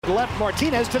Left,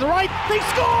 Martinez to the right. They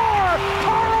score!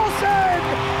 Carlson!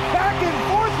 Back and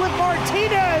forth with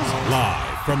Martinez.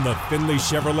 Live from the Findlay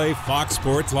Chevrolet Fox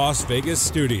Sports Las Vegas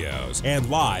studios and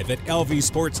live at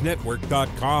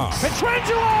lvsportsnetwork.com.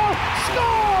 Pietrangelo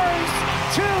scores!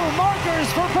 2 markers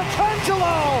for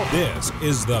Pietrangelo! This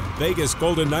is the Vegas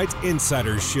Golden Knights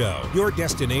Insider Show, your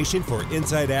destination for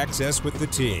inside access with the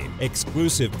team,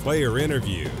 exclusive player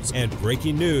interviews, and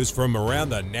breaking news from around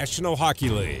the National Hockey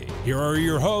League. Here are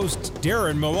your hosts,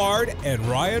 Darren Millard and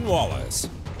Ryan Wallace.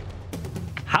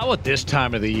 How at this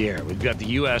time of the year? We've got the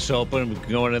U.S. Open. We can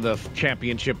go into the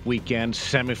championship weekend,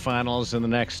 semifinals in the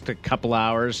next couple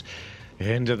hours,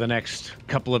 into the next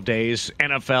couple of days.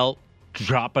 NFL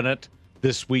dropping it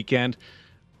this weekend.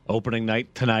 Opening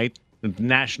night tonight. The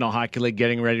National Hockey League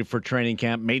getting ready for training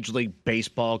camp. Major League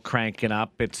Baseball cranking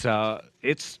up. It's the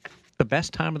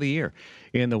best time of the year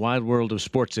in the wide world of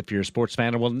sports if you're a sports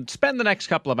fan. And we'll spend the next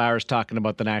couple of hours talking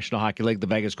about the National Hockey League, the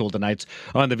Vegas Golden Knights,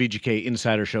 on the VGK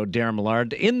Insider Show. Darren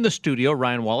Millard in the studio.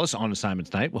 Ryan Wallace on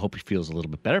assignment tonight. We hope he feels a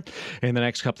little bit better in the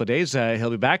next couple of days. He'll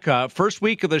be back. First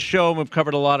week of the show, we've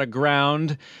covered a lot of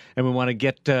ground, and we want to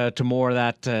get to more of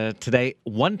that today.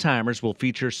 One-timers will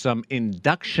feature some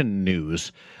induction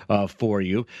news for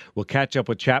you. We'll catch up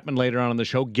with Chapman later on in the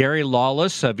show. Gary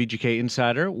Lawless, VGK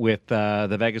Insider with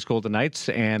the Vegas Golden Knights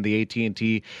and the AT&T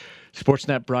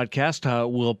Sportsnet broadcast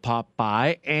will pop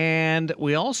by. And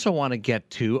we also want to get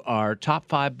to our top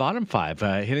 5, bottom 5,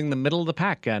 hitting the middle of the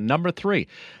pack. Number 3,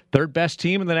 third best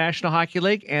team in the National Hockey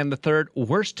League and the third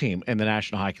worst team in the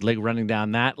National Hockey League, running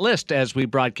down that list as we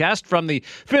broadcast from the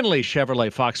Findlay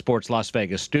Chevrolet Fox Sports Las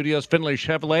Vegas studios. Findlay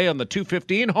Chevrolet on the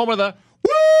 215, home of the...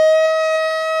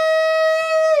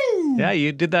 Yeah,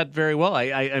 you did that very well.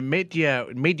 I made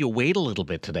you wait a little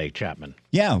bit today, Chapman.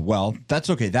 Yeah, well, that's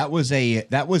okay. That was a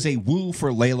woo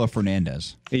for Leylah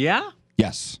Fernandez. Yeah?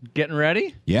 Yes. Getting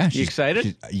ready? Yeah. You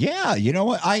excited? Yeah. You know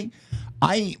what?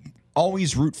 I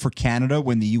always root for Canada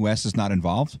when the U.S. is not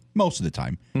involved, most of the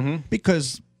time,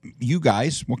 because you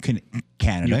guys,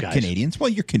 Canadians. Well,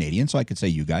 you're Canadian, so I could say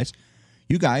you guys.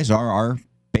 You guys are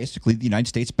basically the United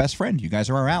States' best friend. You guys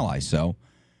are our allies, so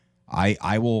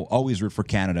I will always root for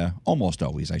Canada, almost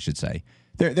always, I should say.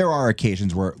 There are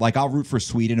occasions where, like, I'll root for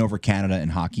Sweden over Canada in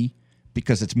hockey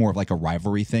because it's more of like a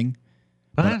rivalry thing.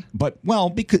 But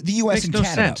because the U.S. and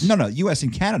Canada. Sense. No, U.S.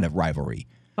 and Canada rivalry.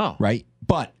 Oh. Right?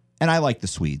 And I like the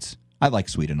Swedes. I like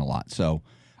Sweden a lot, so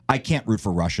I can't root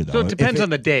for Russia, though. So it depends on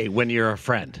the day when you're a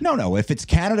friend. No. If it's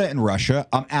Canada and Russia,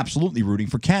 I'm absolutely rooting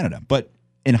for Canada. But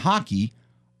in hockey,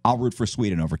 I'll root for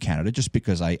Sweden over Canada just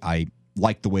because I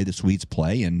like the way the Swedes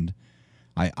play, and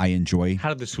I enjoy. How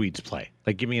do the Swedes play?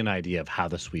 Like, give me an idea of how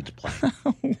the Swedes play.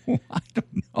 I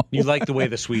don't know. You like the way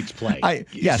the Swedes play.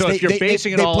 Yes, so if you're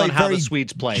basing it all on how the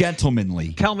Swedes play,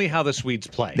 gentlemanly. Tell me how the Swedes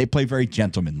play. They play very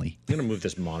gentlemanly. I'm going to move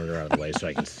this monitor out of the way so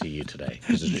I can see you today,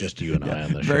 because it's just you and I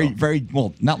on the Very, show. very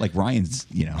well. Not like Ryan's.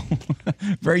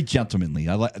 Very gentlemanly.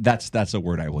 That's a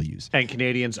word I will use. And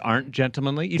Canadians aren't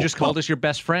gentlemanly. You just called us your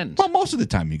best friends. Well, most of the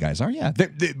time you guys are. Yeah,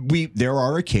 there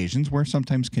are occasions where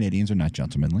sometimes Canadians are not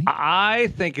gentlemanly. I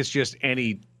think it's just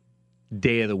any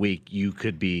day of the week you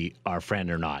could be our friend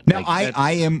or not. Now,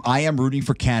 I am rooting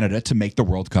for Canada to make the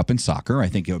World Cup in soccer. I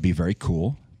think it would be very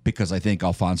cool because I think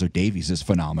Alphonso Davies is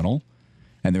phenomenal,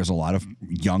 and there's a lot of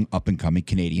young up and coming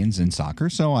Canadians in soccer.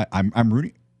 So I'm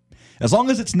rooting. As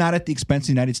long as it's not at the expense of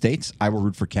the United States, I will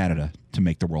root for Canada to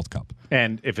make the World Cup.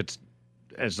 And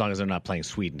as long as they're not playing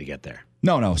Sweden to get there.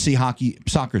 No. See,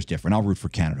 soccer's different. I'll root for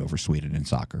Canada over Sweden in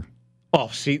soccer. Oh,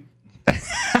 see.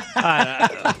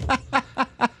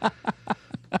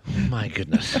 My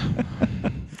goodness.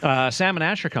 Sam and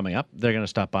Ash are coming up. They're going to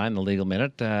stop by in the Legal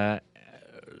Minute.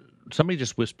 Somebody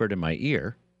just whispered in my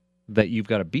ear that you've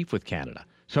got a beef with Canada.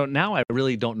 So now I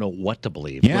really don't know what to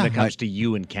believe when it comes to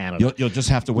you and Canada. You'll just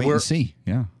have to wait and see.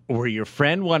 Yeah. We're your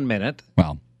friend 1 minute.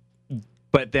 Well.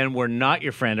 But then we're not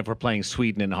your friend if we're playing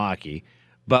Sweden in hockey.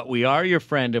 But we are your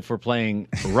friend if we're playing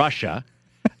Russia.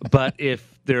 But if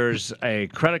there's a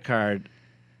credit card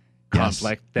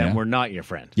conflict, then we're not your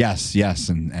friend. Yes,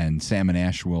 and Sam and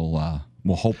Ash will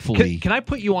hopefully. Can I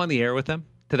put you on the air with them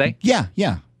today? Yeah.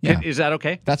 Is that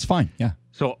okay? That's fine. Yeah.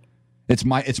 So it's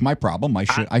my problem. I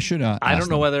should. I don't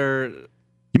know whether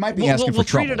you might be asking for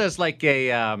trouble. We'll treat it as like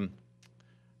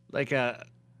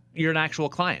you're an actual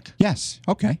client. Yes.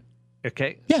 Okay.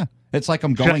 Okay. Yeah. It's like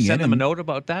I'm going in. Should I send them a note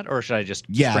about that, or should I just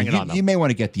bring it on them? You may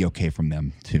want to get the okay from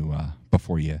them to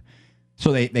before you.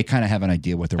 So they kind of have an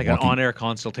idea what they're like walking. An on-air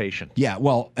consultation. Yeah,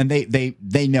 well, and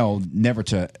they know never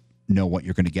to know what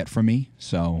you're going to get from me,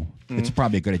 so it's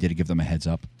probably a good idea to give them a heads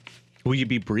up. Will you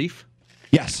be brief?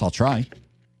 Yes, I'll try.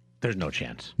 There's no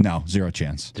chance. No, zero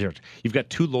chance. Zero. You've got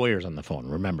 2 lawyers on the phone.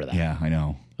 Remember that. Yeah, I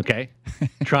know. Okay?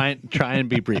 Try and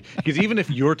be brief. Because even if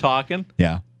you're talking,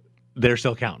 Yeah. they're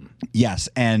still counting. Yes,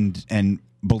 and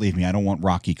believe me, I don't want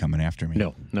Rocky coming after me.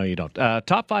 No, you don't.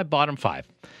 Top 5, bottom 5.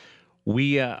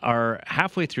 We are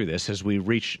halfway through this as we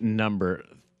reach number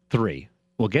 3.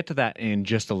 We'll get to that in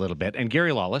just a little bit. And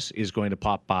Gary Lawless is going to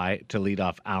pop by to lead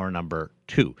off our number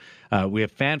 2. We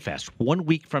have FanFest 1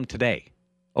 week from today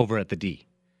over at the D.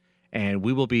 And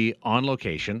we will be on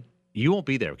location. You won't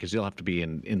be there because you'll have to be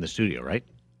in the studio, right?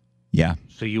 Yeah.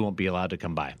 So you won't be allowed to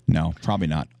come by. No, probably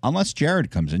not. Unless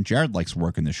Jared comes in. Jared likes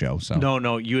working the show. So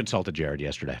No, you insulted Jared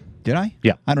yesterday. Did I?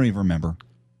 Yeah. I don't even remember.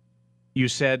 You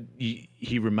said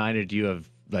he reminded you of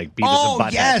like Beavis and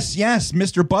Butthead. Yes,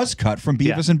 Mr. Buzzcut from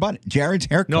Beavis and Butthead. Jared's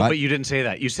haircut. No, but you didn't say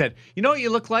that. You said, you know what you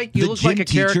look like? You The look like gym a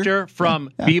character teacher. from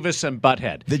Beavis and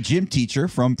Butthead. The gym teacher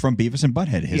from Beavis and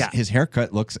Butthead. His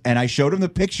haircut looks, and I showed him the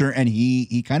picture, and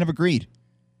he kind of agreed.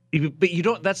 But you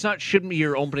don't. Shouldn't be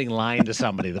your opening line to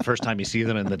somebody the first time you see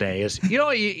them in the day. Is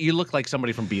you look like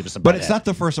somebody from Beavis and Butthead. But it's not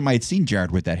the first time I had seen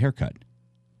Jared with that haircut.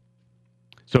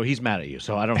 So he's mad at you.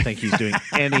 So I don't think he's doing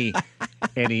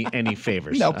any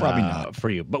favors. No, probably not for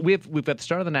you. But we've got the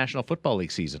start of the National Football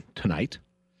League season tonight.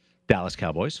 Dallas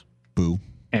Cowboys. Boo.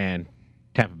 And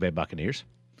Tampa Bay Buccaneers.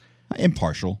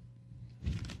 Impartial.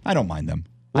 I don't mind them.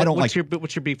 What's your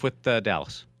beef with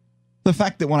Dallas? The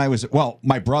fact that when I was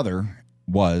my brother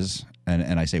was,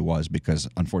 and I say was because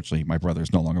unfortunately my brother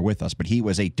is no longer with us, but he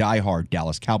was a diehard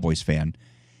Dallas Cowboys fan,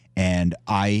 and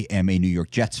I am a New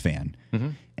York Jets fan. Mm-hmm.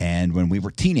 And when we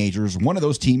were teenagers, one of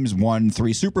those teams won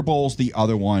 3 Super Bowls. The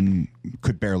other one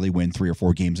could barely win 3 or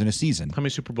 4 games in a season. How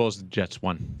many Super Bowls did the Jets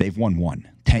won? They've won 1,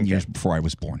 10 years before I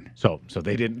was born. So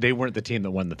they weren't the team that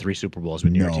won the 3 Super Bowls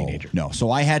when you were a teenager. No. So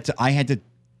I had to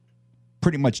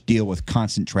pretty much deal with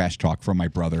constant trash talk from my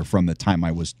brother from the time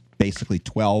I was basically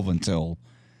 12 until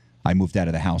I moved out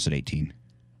of the house at 18.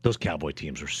 Those Cowboy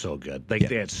teams were so good. They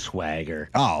had swagger.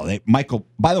 Oh,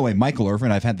 by the way, Michael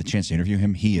Irvin, I've had the chance to interview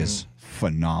him. He is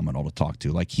phenomenal to talk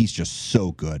to. Like, he's just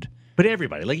so good. But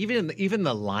everybody, like even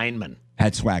the linemen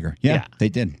had swagger. Yeah, they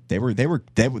did. They were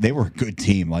a good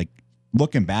team. Like,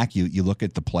 looking back, you look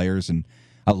at the players, and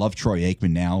I love Troy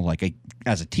Aikman now. Like,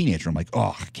 as a teenager, I'm like,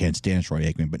 oh, I can't stand Troy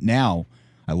Aikman. But now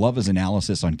I love his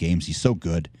analysis on games. He's so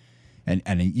good.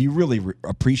 And you really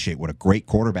appreciate what a great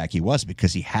quarterback he was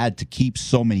because he had to keep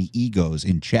so many egos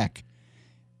in check.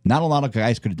 Not a lot of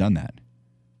guys could have done that,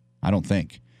 I don't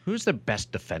think. Who's the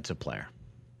best defensive player?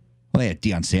 Well, they had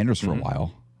Deion Sanders for a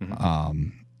while. Mm-hmm.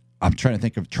 I'm trying to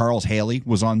think of Charles Haley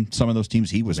was on some of those teams.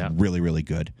 He was really, really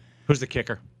good. Who's the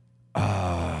kicker?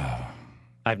 I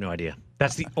have no idea.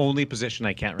 That's the only position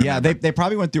I can't remember. Yeah, they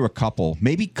probably went through a couple.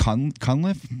 Maybe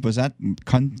Cunliffe? Was that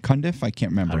Cundiff? I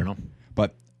can't remember. I don't know.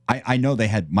 But I know they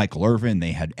had Michael Irvin.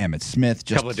 They had Emmitt Smith.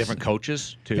 A couple of different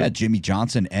coaches, too. Yeah, Jimmy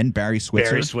Johnson and Barry Switzer.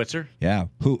 Barry Switzer? Yeah,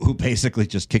 who basically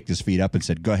just kicked his feet up and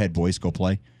said, go ahead, boys, go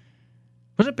play.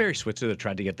 Was it Barry Switzer that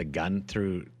tried to get the gun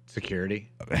through security?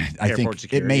 I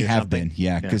think it may have been,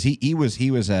 because he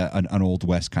was an Old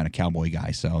West kind of cowboy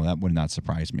guy, so that would not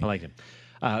surprise me. I like him.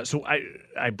 So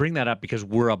I bring that up because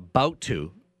we're about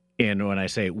to, and when I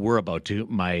say we're about to,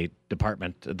 my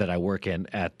department that I work in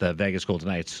at the Vegas Golden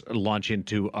Knights launch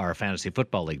into our Fantasy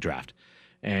Football League draft.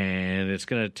 And it's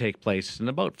going to take place in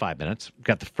about 5 minutes.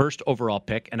 Got the first overall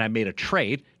pick, and I made a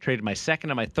traded my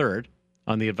second and my third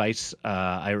on the advice.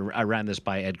 I ran this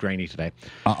by Ed Graney today.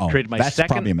 Traded my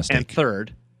second and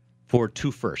third for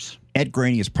 2 firsts. Ed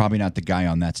Graney is probably not the guy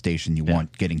on that station you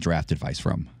want getting draft advice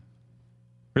from.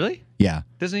 Really? Yeah.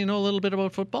 Doesn't he know a little bit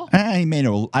about football? He may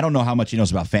know. I don't know how much he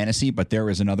knows about fantasy, but there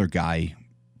is another guy,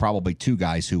 probably 2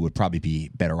 guys who would probably be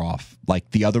better off.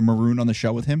 Like the other Maroon on the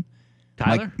show with him.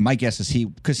 Tyler? My guess is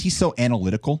because he's so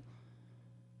analytical.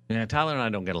 Yeah, Tyler and I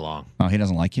don't get along. Oh, he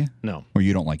doesn't like you? No. Or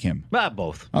you don't like him?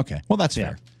 Both. Okay. Well, that's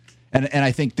fair. And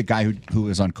I think the guy who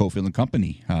is on Cofield and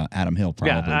Company, Adam Hill,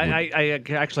 probably. Yeah, I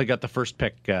actually got the first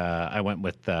pick. I went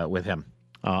with him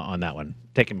on that one,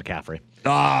 taking McCaffrey.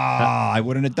 I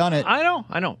wouldn't have done it. I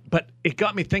know. But it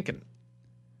got me thinking.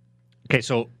 Okay,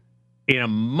 so in a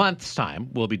month's time,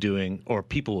 we'll be doing, or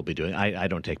people will be doing, I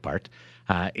don't take part,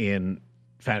 in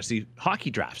fantasy hockey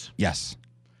drafts. Yes.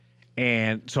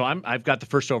 And so I've got the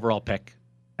first overall pick,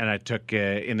 and I took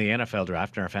in the NFL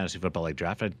draft, in our Fantasy Football League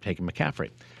draft, I'd taken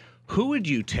McCaffrey. Who would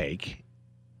you take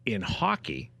in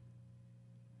hockey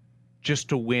just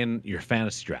to win your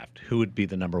fantasy draft? Who would be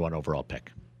the number 1 overall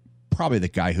pick? Probably the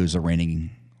guy who's a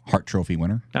reigning Hart Trophy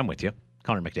winner. I'm with you.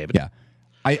 Connor McDavid. Yeah.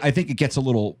 I think it gets a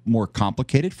little more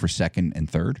complicated for second and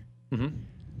third. Mm-hmm.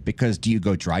 Because do you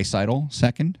go Draisaitl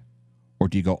second, or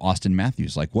do you go Austin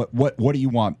Matthews? Like, what do you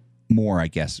want more, I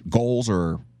guess, goals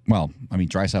or, well, I mean,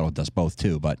 Draisaitl does both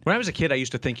too. But when I was a kid, I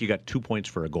used to think you got 2 points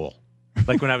for a goal.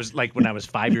 Like when I was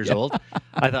 5 years old,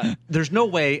 I thought there's no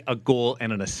way a goal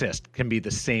and an assist can be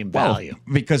the same value.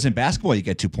 Well, because in basketball you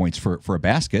get 2 points for a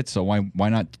basket, so why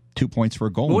not 2 points for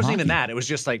a goal? It wasn't even that. It was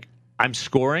just like I'm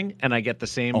scoring and I get the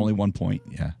same only 1 point.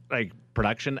 Yeah, like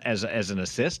production as an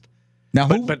assist. Now,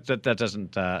 but that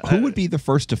doesn't. Who would be the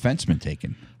first defenseman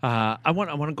taken? I want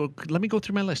to go. Let me go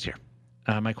through my list here.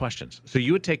 My questions. So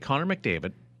you would take Connor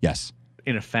McDavid. Yes.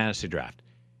 In a fantasy draft.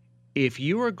 If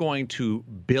you are going to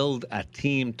build a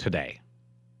team today,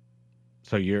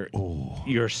 so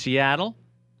you're Seattle,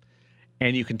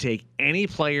 and you can take any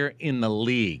player in the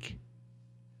league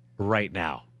right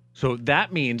now. So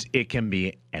that means it can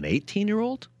be an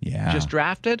 18-year-old just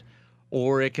drafted,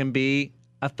 or it can be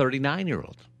a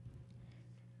 39-year-old.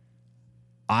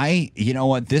 You know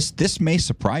what, this may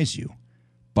surprise you,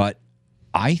 but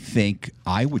I think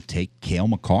I would take Cale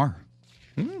Makar.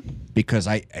 Because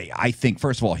I think,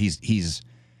 first of all, he's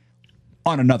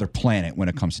on another planet when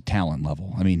it comes to talent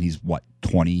level. I mean, he's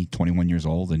 20, 21 years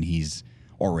old, and he's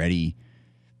already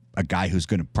a guy who's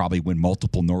going to probably win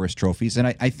multiple Norris trophies. And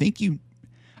I think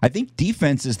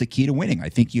defense is the key to winning. I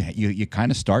think you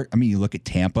kind of start. I mean, you look at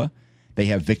Tampa; they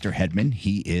have Victor Hedman.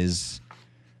 He is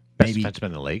best defenseman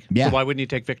in the league. Yeah. So why wouldn't you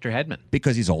take Victor Hedman?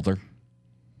 Because he's older.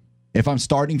 If I'm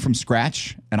starting from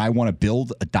scratch and I want to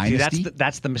build a dynasty... See,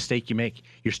 that's the mistake you make.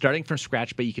 You're starting from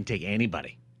scratch, but you can take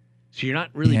anybody. So you're not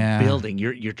really building.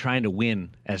 You're trying to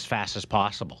win as fast as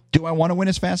possible. Do I want to win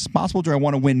as fast as possible, or do I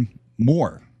want to win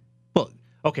more? Well,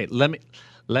 okay, let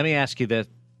me ask you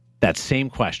that same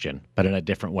question, but in a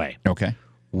different way. Okay.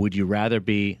 Would you rather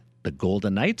be the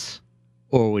Golden Knights,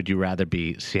 or would you rather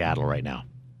be Seattle right now?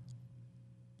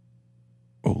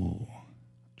 Oh...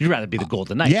 You'd rather be the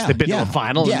Golden Knights. They've been to the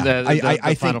final,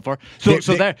 the Final Four. So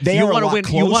they you want to win.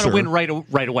 You want to win right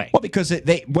away. Well, because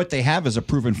what they have is a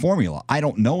proven formula. I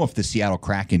don't know if the Seattle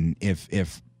Kraken,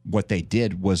 if what they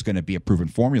did was going to be a proven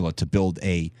formula to build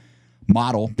a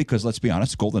model. Because let's be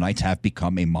honest, Golden Knights have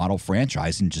become a model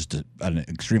franchise in just an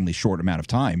extremely short amount of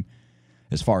time,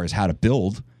 as far as how to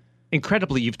build.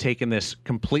 Incredibly, you've taken this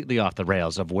completely off the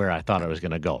rails of where I thought I was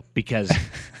going to go, because.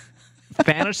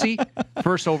 Fantasy,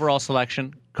 first overall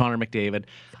selection, Connor McDavid.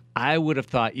 I would have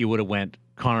thought you would have went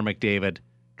Connor McDavid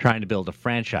trying to build a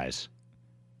franchise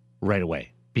right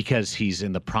away, because he's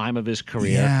in the prime of his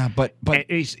career. Yeah, but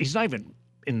he's not even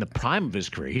in the prime of his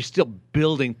career. He's still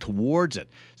building towards it.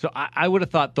 So I would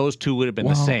have thought those two would have been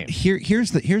the same.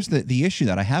 Here's the issue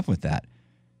that I have with that.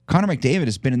 Connor McDavid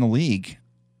has been in the league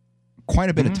quite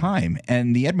a bit of time,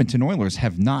 and the Edmonton Oilers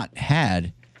have not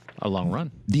had a long run,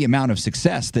 the amount of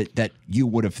success that you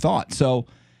would have thought. So,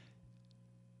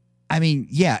 I mean,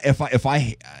 yeah, if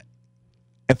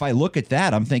I look at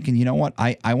that, I'm thinking, you know what,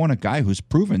 I want a guy who's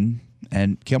proven,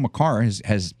 and Cale Makar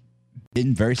has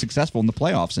been very successful in the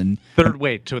playoffs. And third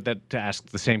way to ask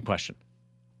the same question: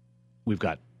 we've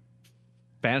got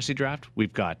fantasy draft,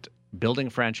 we've got building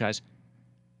a franchise.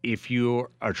 If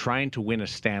you are trying to win a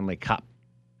Stanley Cup,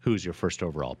 who's your first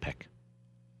overall pick?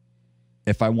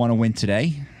 If I want to win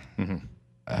today.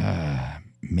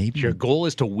 Maybe your goal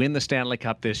is to win the Stanley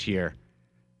Cup this year.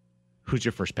 Who's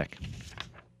your first pick?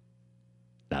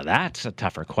 Now that's a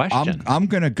tougher question. I'm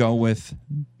going to go with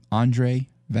Andrei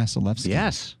Vasilevsky.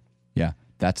 Yes. Yeah,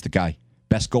 that's the guy.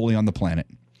 Best goalie on the planet.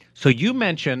 So you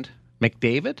mentioned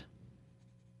McDavid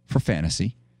for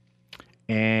fantasy,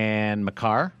 and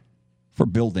Makar for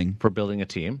building a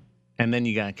team, and then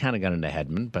you kind of got into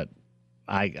Hedman, but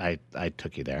I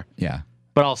took you there. Yeah.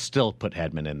 But I'll still put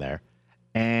Hedman in there,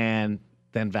 and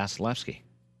then Vasilevsky.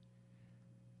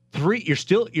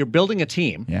 You're building a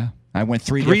team. Yeah, I went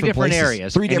three different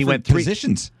areas, three different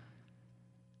positions.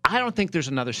 I don't think there's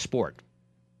another sport.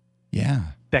 Yeah,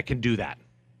 that can do that.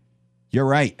 You're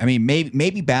right. I mean,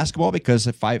 maybe basketball, because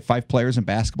of five players in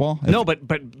basketball. No,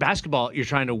 but basketball, you're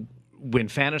trying to win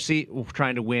fantasy,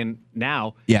 trying to win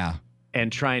now. Yeah, and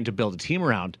trying to build a team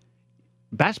around.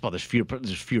 Basketball, there's fewer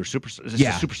superstars. It's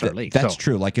a superstar league. That's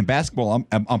true. Like in basketball,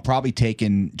 I'm probably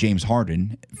taking James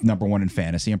Harden, number one in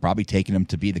fantasy. I'm probably taking him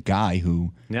to be the guy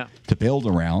to build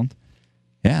around.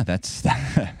 Yeah, that's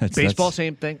baseball.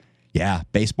 Same thing. Yeah,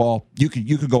 baseball. You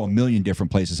could go a million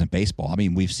different places in baseball. I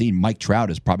mean, we've seen Mike Trout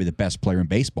is probably the best player in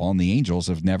baseball, and the Angels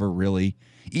have never really,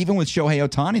 even with Shohei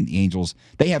Ohtani and the Angels,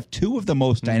 they have two of the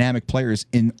most dynamic players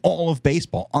in all of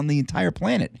baseball on the entire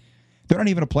planet. They're not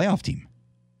even a playoff team.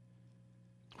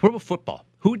 What about football?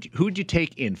 Who'd you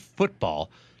take in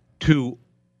football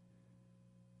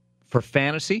for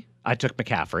fantasy? I took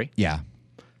McCaffrey. Yeah.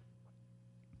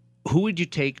 Who would you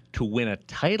take to win a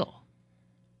title?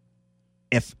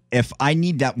 if I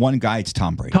need that one guy, it's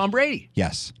Tom Brady. Tom Brady.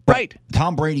 Yes. But Right.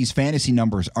 Tom Brady's fantasy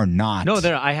numbers are not. No,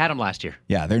 I had him last year.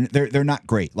 Yeah, they're not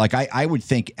great. Like I would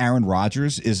think Aaron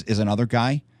Rodgers is another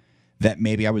guy that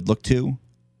maybe I would look to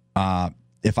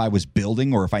if I was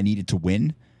building or if I needed to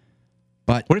win.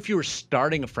 But What if you were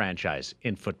starting a franchise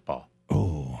in football?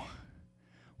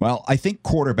 well, I think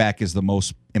quarterback is the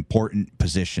most important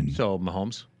position. So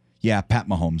Mahomes. Yeah, Pat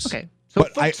Mahomes. Okay. So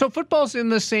But so football's in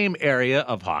the same area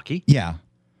of hockey. Yeah.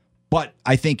 But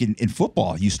I think in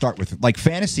football, you start with, like,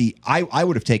 fantasy, I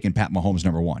would have taken Pat Mahomes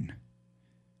number one.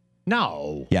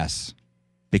 No. Yes.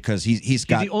 Because he's He's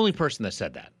got, the only person that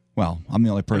said that. well, I'm the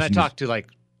only person. And I talked to like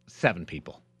 7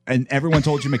 people. And everyone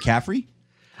told you McCaffrey?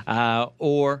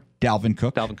 Or Dalvin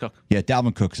Cook? Dalvin Cook. Yeah,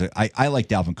 Dalvin Cook. I like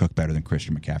Dalvin Cook better than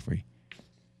Christian McCaffrey.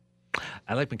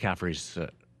 I like McCaffrey's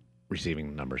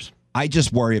receiving numbers. I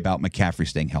just worry about McCaffrey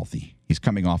staying healthy. He's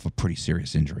coming off a pretty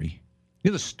serious injury. You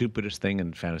know the stupidest thing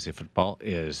in fantasy football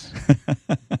is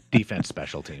defense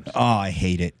special teams. Oh, I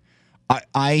hate it.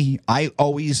 I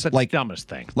always The dumbest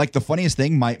thing. Like the funniest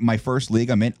thing, my first league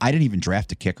I'm in, I didn't even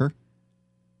draft a kicker.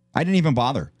 I didn't even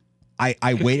bother.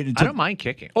 I waited until I don't mind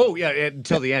kicking. Oh yeah,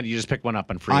 until the end, you just pick one up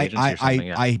on free agency or something.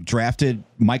 Yeah. I drafted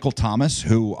Michael Thomas,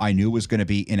 who I knew was going to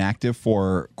be inactive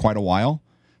for quite a while,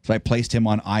 so I placed him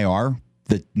on IR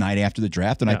the night after the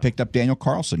draft, and I picked up Daniel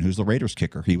Carlson, who's the Raiders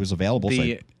kicker. He was available, so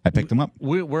I picked him up.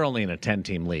 We're only in a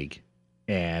 10-team league,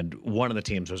 and one of the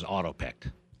teams was auto-picked.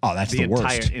 Oh, that's the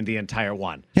worst. In the entire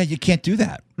one. Yeah, you can't do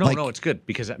that. No, it's good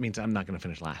because that means I'm not going to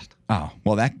finish last. Oh,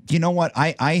 well, you know what?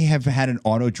 I have had an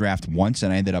auto draft once,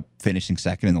 and I ended up finishing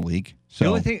second in the league.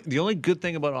 So the only good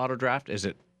thing about auto draft is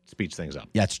it speeds things up.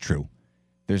 Yeah, that's true.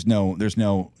 There's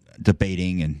no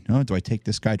debating and do I take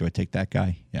this guy? Do I take that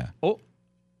guy? Yeah. Oh,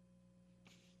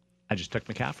 I just took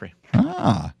McCaffrey.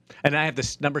 Ah, and I have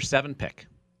this number 7 pick.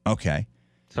 Okay.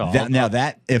 So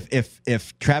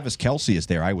if Travis Kelce is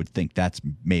there, I would think that's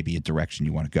maybe a direction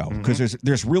you want to go because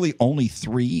there's really only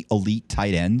 3 elite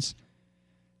tight ends,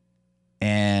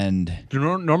 and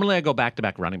normally I go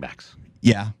back-to-back running backs.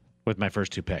 Yeah, with my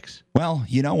first 2 picks. Well,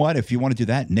 you know what? If you want to do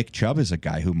that, Nick Chubb is a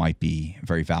guy who might be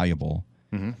very valuable.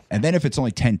 Mm-hmm. And then if it's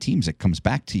only 10 teams, it comes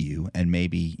back to you, and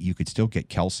maybe you could still get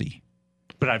Kelce.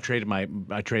 But I traded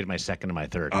my second and my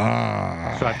third. So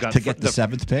I've got to get the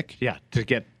 7th pick. Yeah, to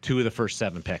get 2 of the first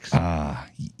 7 picks.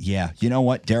 Yeah. You know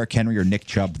what? Derrick Henry or Nick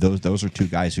Chubb, those are 2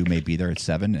 guys who may be there at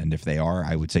 7, and if they are,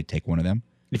 I would say take one of them.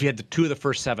 If you had the 2 of the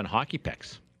first 7 hockey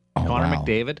picks, Connor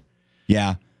McDavid.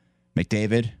 Yeah,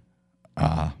 McDavid.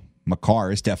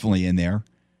 McCarr is definitely in there.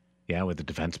 Yeah, with the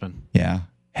defenseman. Yeah,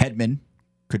 Hedman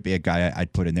could be a guy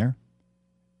I'd put in there.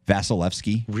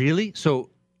 Vasilevsky. Really?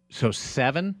 So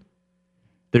 7.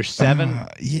 There's 7.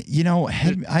 You know,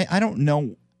 I don't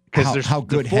know how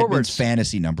good Hedman's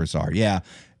fantasy numbers are. Yeah.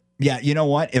 You know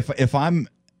what? If I'm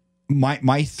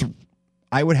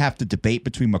I would have to debate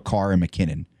between McCarr and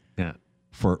McKinnon. Yeah.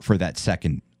 For that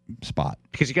second spot.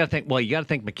 Because you got to think. Well, you got to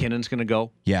think McKinnon's going to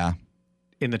go. Yeah.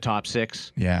 In the top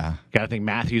 6. Yeah. Got to think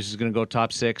Matthews is going to go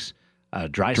top 6.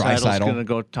 Dreisaitl's going to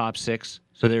go top 6.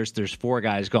 So there's 4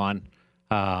 guys gone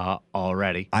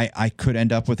already. I could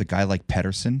end up with a guy like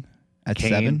Pedersen at Kane,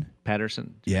 7.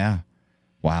 Pedersen. Yeah.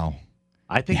 Wow.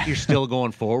 I think you're still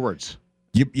going forwards.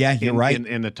 You're right.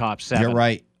 In the top 7. You're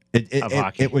right.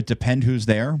 It would depend who's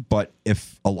there, but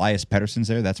if Elias Pettersson's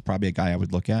there, that's probably a guy I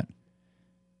would look at.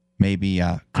 Maybe.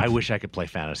 I wish I could play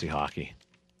fantasy hockey.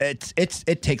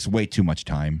 It takes way too much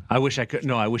time. I wish I could.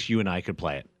 No, I wish you and I could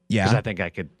play it. Yeah, because I think I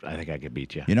could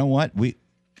beat you. You know what?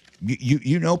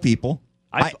 You know people.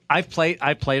 I've played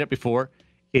it before.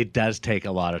 It does take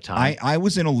a lot of time. I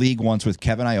was in a league once with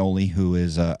Kevin Ioli, who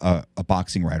is a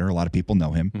boxing writer. A lot of people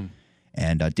know him.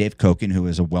 And Dave Koken, who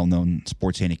is a well-known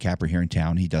sports handicapper here in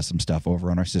town. He does some stuff over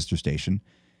on our sister station.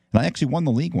 And I actually won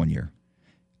the league one year.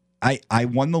 I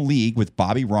won the league with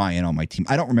Bobby Ryan on my team.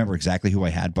 I don't remember exactly who I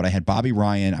had, but I had Bobby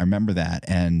Ryan. I remember that.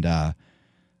 And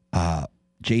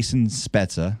Jason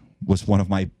Spezza was one of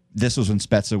my – this was when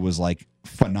Spezza was, like,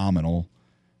 phenomenal.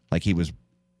 Like, he was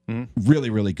really,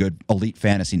 really good, elite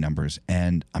fantasy numbers.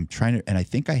 And I'm trying to – and I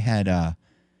think I had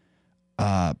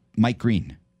Mike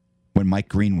Green. When Mike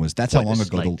Green was, that's how long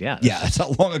ago. That's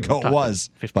how long ago it was.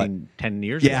 10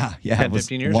 years ago. Yeah, 10, it was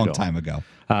 15 years a long ago. time ago.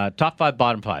 Top 5,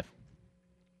 bottom 5.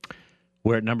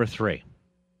 We're at number 3.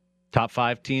 Top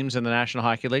 5 teams in the National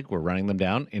Hockey League, we're running them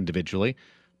down individually.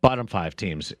 Bottom 5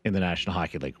 teams in the National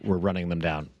Hockey League, we're running them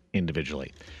down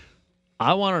individually.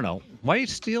 I want to know, why are you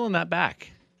stealing that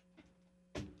back?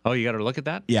 Oh, you got to look at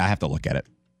that? Yeah, I have to look at it.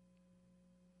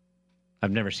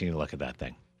 I've never seen you look at that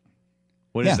thing.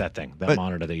 What is that thing? That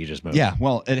monitor that you just moved? Yeah,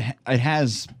 well, it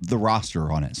has the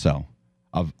roster on it, so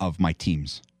of my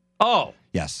teams. Oh,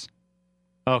 Yes.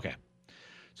 okay.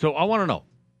 So I want to know.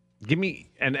 Give me,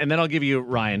 and then I'll give you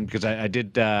Ryan, because I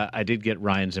did get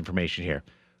Ryan's information here.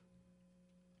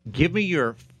 Give me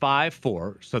your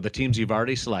 5-4, so the teams you've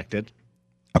already selected,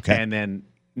 Okay. and then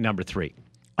number 3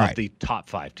 All of right. the top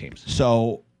 5 teams.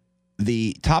 So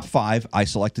the top 5, I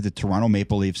selected the Toronto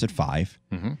Maple Leafs at 5,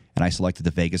 and I selected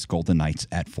the Vegas Golden Knights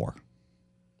at 4.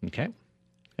 Okay.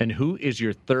 And who is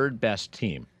your third best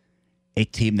team? A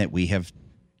team that we have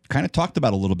kind of talked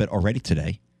about a little bit already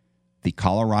today, the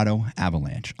Colorado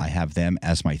Avalanche. I have them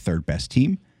as my third best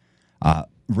team.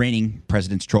 Reigning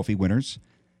President's Trophy winners.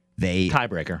 They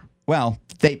Tiebreaker. Well,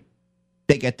 they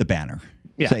get the banner.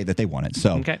 Yeah. Say that they won it.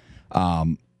 So Okay.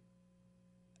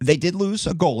 they did lose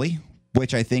a goalie,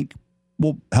 which I think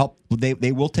will help.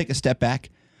 They will take a step back,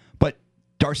 but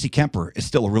Darcy Kemper is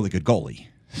still a really good goalie.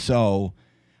 So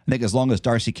I think as long as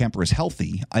Darcy Kemper is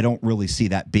healthy, I don't really see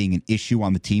that being an issue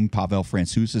on the team. Pavel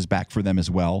Francouz is back for them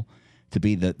as well to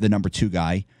be the number 2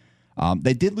 guy.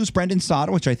 They did lose Brendan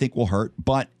Saad, which I think will hurt,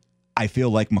 but I feel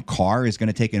like Makar is going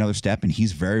to take another step, and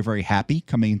he's very, very happy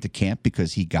coming into camp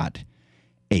because he got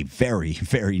a very,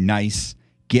 very nice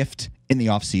gift in the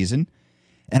offseason.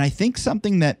 And I think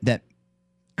something that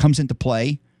comes into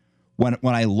play when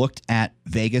I looked at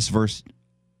Vegas versus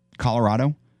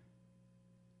Colorado,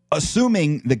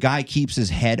 assuming the guy keeps his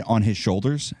head on his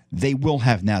shoulders, they will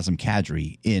have Nazem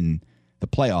Kadri in the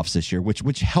playoffs this year, which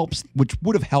would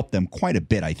have helped them quite a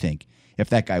bit, I think, if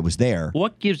that guy was there.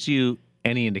 What gives you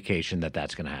any indication that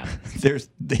that's going to happen?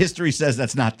 The history says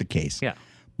that's not the case. Yeah.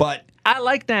 But I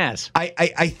like Naz. I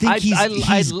think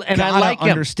he's and I gotta like him.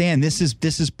 understand this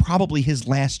is probably his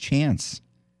last chance.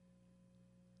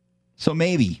 So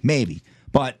maybe.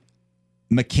 But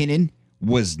McKinnon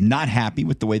was not happy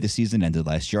with the way the season ended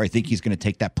last year. I think he's going to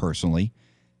take that personally.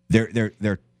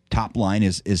 Their top line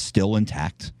is still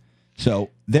intact. So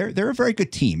they're a very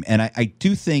good team. And I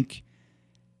do think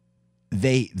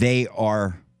they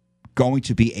are going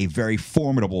to be a very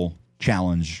formidable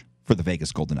challenge for the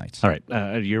Vegas Golden Knights. All right.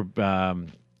 You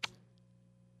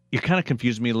kind of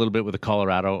confused me a little bit with the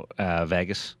Colorado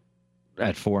Vegas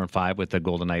at 4 and 5 with the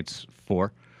Golden Knights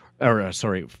 4. Or,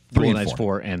 sorry, 3 Golden and Knights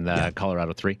 4 and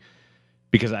Colorado 3.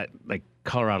 Because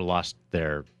Colorado lost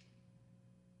their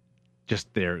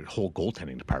whole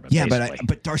goaltending department. Yeah, basically.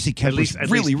 but Darcy at Kemper's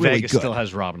least really Vegas good. still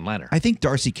has Robin Leonard. I think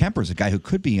Darcy Kemper is a guy who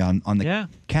could be on the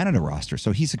Canada roster.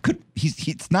 So he's a good.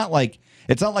 It's not like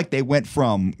they went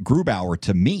from Grubauer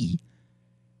to me.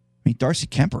 I mean, Darcy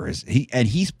Kemper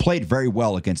he's played very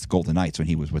well against the Golden Knights when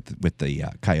he was with the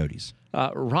Coyotes.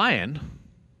 Ryan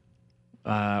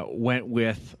went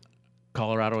with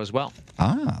Colorado as well.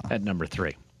 At number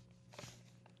 3.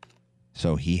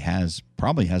 So he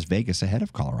probably has Vegas ahead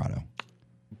of Colorado.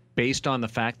 Based on the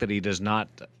fact that he does not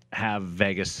have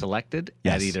Vegas selected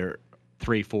at either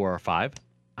 3, 4, or 5,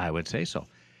 I would say so.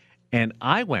 And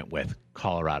I went with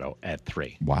Colorado at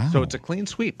 3. Wow. So it's a clean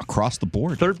sweep. Across the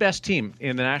board. Third best team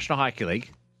in the National Hockey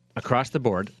League, across the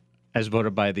board, as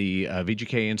voted by the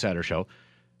VGK Insider Show,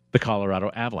 the Colorado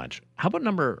Avalanche. How about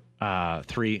number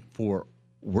 3 for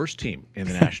worst team in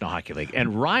the National Hockey League?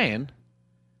 And Ryan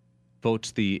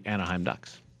votes the Anaheim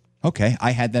Ducks. Okay, I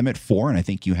had them at 4, and I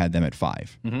think you had them at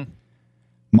 5. Mm-hmm.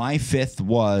 My 5th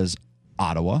was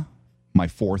Ottawa. My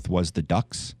 4th was the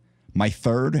Ducks. My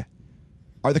 3rd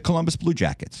are the Columbus Blue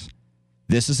Jackets.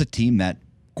 This is a team that,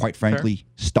 quite frankly,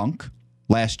 stunk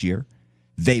last year.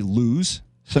 They lose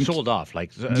some sold off.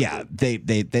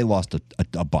 They lost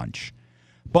a bunch,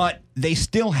 but they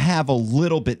still have a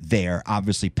little bit there.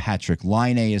 Obviously, Patrick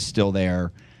Laine is still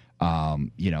there.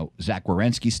 Zach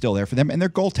Werenski's still there for them, and their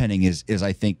goaltending is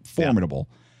I think formidable.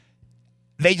 Yeah.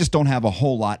 They just don't have a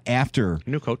whole lot after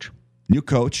new coach.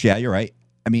 Yeah, you're right.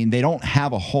 I mean, they don't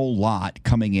have a whole lot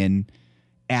coming in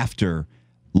after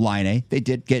Laine. They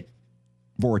did get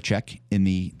Voracek in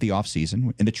the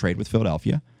offseason in the trade with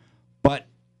Philadelphia, but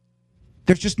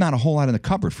there's just not a whole lot in the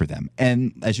cupboard for them.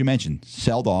 And as you mentioned,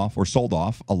 sold off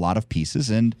a lot of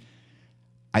pieces, and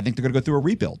I think they're going to go through a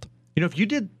rebuild. If you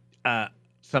did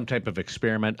some type of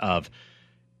experiment of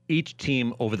each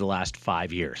team over the last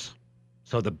 5 years,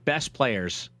 so the best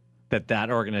players that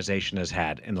organization has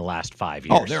had in the last 5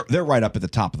 years. Oh, they're right up at the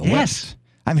top of the list.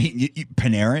 I mean,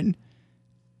 Panarin,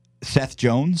 Seth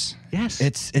Jones. Yes,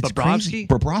 it's Bobrovsky. Crazy.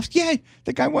 Bobrovsky, yeah,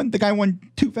 the guy won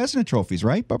 2 Vezina trophies,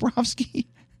 right? Bobrovsky.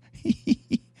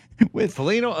 With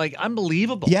Foligno,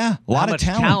 unbelievable. Yeah, a lot of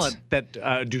talent that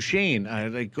Duchesne.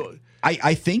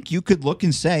 I think you could look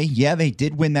and say, yeah, they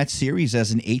did win that series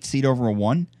as an 8 seed over a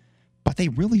 1, but they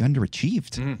really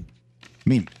underachieved. Mm. I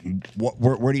mean,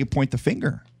 where do you point the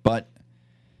finger? But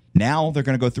now they're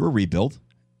going to go through a rebuild,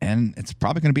 And it's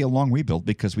probably going to be a long rebuild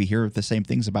because we hear the same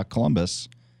things about Columbus.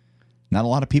 Not a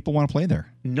lot of people want to play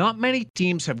there. Not many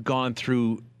teams have gone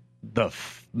through the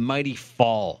mighty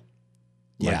fall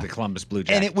like the Columbus Blue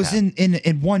Jackets. And it was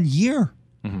in 1 year.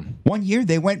 Mm-hmm. 1 year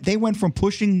they went from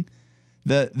pushing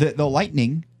the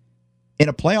Lightning in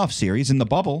a playoff series in the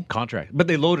bubble contract, but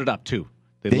they loaded up too.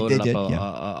 They loaded up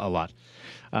a lot.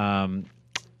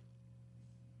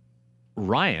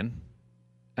 Ryan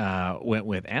went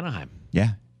with Anaheim.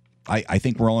 Yeah. I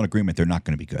think we're all in agreement they're not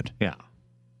going to be good. Yeah.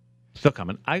 Still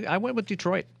coming. I went with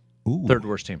Detroit. Ooh. Third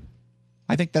worst team.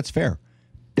 I think that's fair.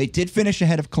 They did finish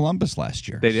ahead of Columbus last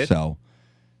year. They did. So,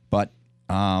 but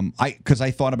because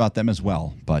I thought about them as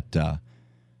well, but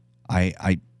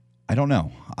I don't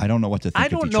know. I don't know what to think. I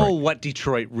don't know what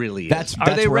Detroit really is. That's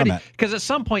Are they where ready? I'm at. Because at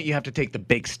some point you have to take the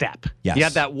big step. Yes. You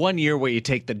have that 1 year where you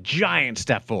take the giant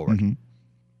step forward. Mm-hmm.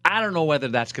 I don't know whether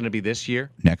that's going to be this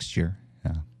year. Next year.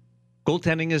 Yeah.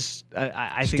 Goaltending is,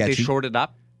 I think they shorted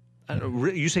up.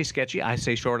 You say sketchy. I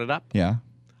say shorted up. Yeah.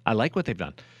 I like what they've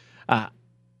done.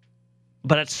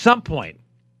 But at some point,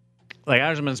 like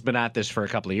Yzerman's been at this for a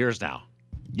couple of years now.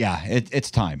 Yeah,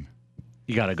 it's time.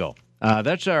 You got to go.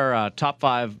 That's our top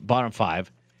 5, bottom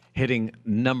 5, hitting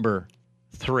number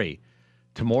 3.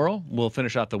 Tomorrow, we'll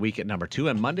finish out the week at number 2.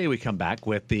 And Monday, we come back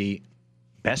with the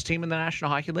best team in the National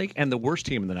Hockey League and the worst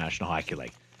team in the National Hockey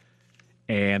League.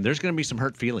 And there's going to be some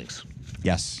hurt feelings.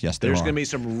 Yes, there's going to be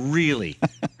some really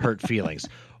hurt feelings.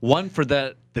 One for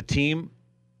the team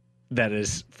that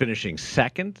is finishing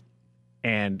second,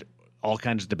 and all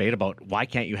kinds of debate about why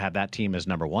can't you have that team as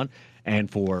number 1,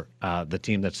 and for the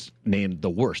team that's named the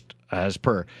worst, as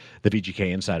per the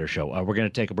VGK Insider Show. We're going to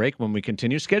take a break. When we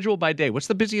continue, schedule by day. What's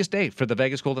the busiest day for the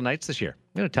Vegas Golden Knights this year?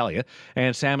 I'm going to tell you.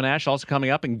 And Sam and Ash also coming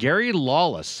up, and Gary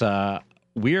Lawless.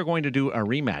 We are going to do a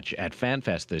rematch at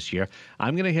FanFest this year.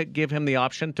 I'm going to give him the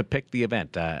option to pick the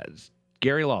event.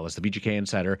 Gary Lawless, the VGK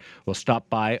Insider, will stop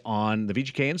by on the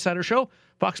VGK Insider Show,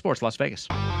 Fox Sports Las Vegas.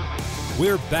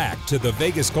 We're back to the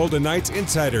Vegas Golden Knights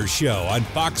Insider Show on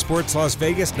Fox Sports Las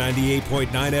Vegas, 98.9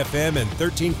 FM and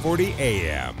 1340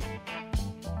 AM.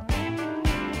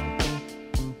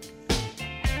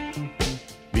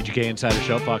 VGK Insider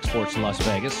Show, Fox Sports Las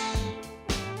Vegas.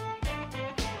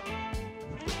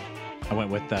 I went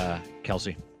with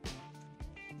Kelsey.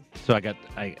 So I got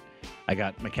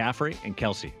McCaffrey and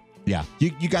Kelsey. Yeah,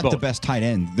 you got Both. the best tight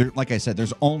end. There, like I said,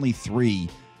 there's only 3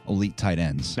 elite tight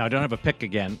ends. Now I don't have a pick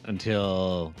again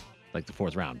until like the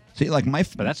 4th round. See, like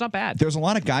but that's not bad. There's a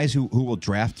lot of guys who will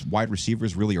draft wide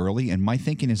receivers really early, and my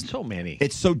thinking is so many.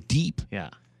 It's so deep. Yeah,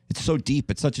 it's so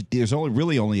deep. It's there's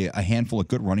only a handful of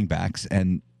good running backs,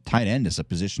 and tight end is a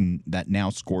position that now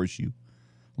scores you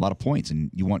a lot of points, and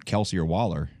you want Kelsey or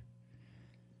Waller.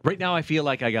 Right now, I feel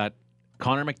like I got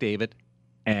Connor McDavid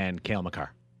and Cale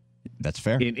Makar. That's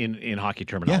fair in hockey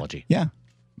terminology. Yeah.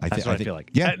 That's what I feel like.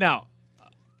 Yeah. Now,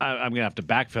 I'm going to have to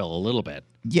backfill a little bit.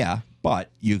 Yeah, but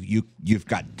you've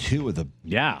got 2 of the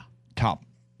top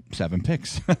 7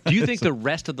 picks. Do you think the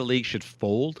rest of the league should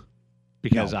fold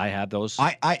because I had those?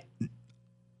 I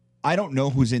don't know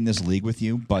who's in this league with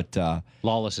you, but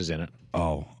Lawless is in it.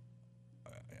 Oh,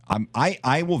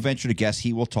 I will venture to guess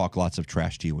he will talk lots of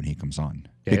trash to you when he comes on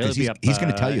because he's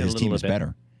going to tell you his team is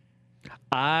better.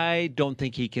 I don't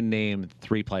think he can name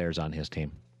 3 players on his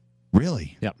team.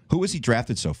 Really? Yep. Who has he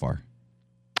drafted so far?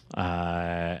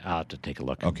 I'll have to take a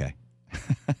look. Okay.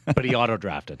 But he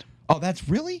auto-drafted. Oh, that's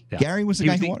really? Yeah. Gary was the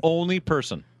guy who the only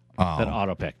person that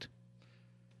auto-picked.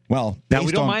 Well, now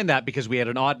we don't mind that because we had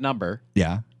an odd number.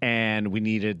 Yeah. And we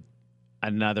needed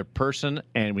another person,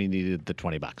 and we needed the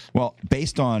 $20. Well,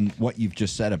 based on what you've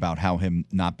just said about how him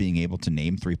not being able to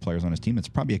name 3 players on his team, it's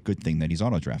probably a good thing that he's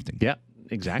auto-drafting. Yeah,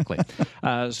 exactly.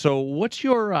 So what's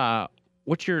your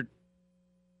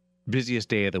busiest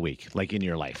day of the week, like in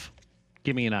your life?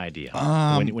 Give me an idea.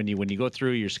 When you go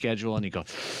through your schedule and you go,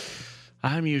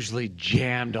 I'm usually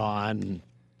jammed on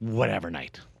whatever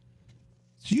night.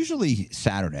 It's usually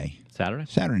Saturday.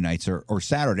 Saturday nights or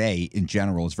Saturday in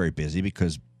general is very busy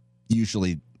because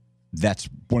usually that's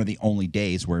one of the only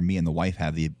days where me and the wife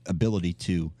have the ability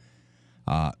to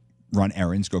run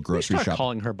errands, go grocery shop.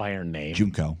 Calling her by her name.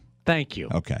 Junko. Thank you.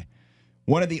 Okay.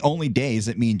 One of the only days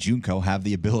that me and Junko have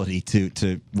the ability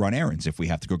to run errands. If we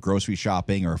have to go grocery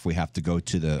shopping or if we have to go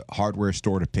to the hardware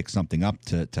store to pick something up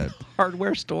to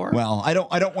hardware store. Well, I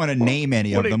don't want to name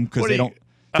any of them because they don't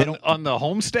on the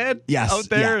homestead. Yes, out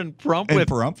there in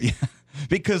Pahrump. Yeah.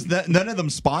 Because none of them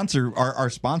are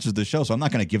sponsors of the show, so I'm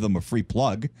not going to give them a free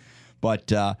plug. But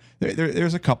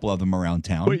there's a couple of them around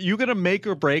town. Wait, you going to make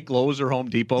or break Lowe's or Home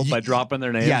Depot by dropping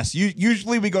their name? Yes.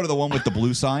 Usually we go to the one with the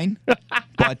blue sign.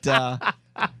 But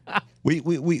We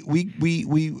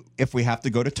if we have to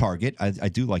go to Target, I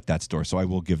do like that store, so I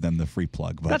will give them the free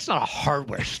plug. But That's not a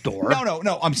hardware store.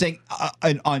 no. I'm saying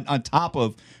on top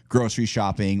of grocery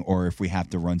shopping, or if we have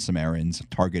to run some errands,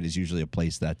 Target is usually a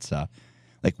place that's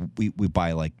like we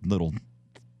buy like little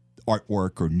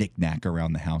artwork or knickknack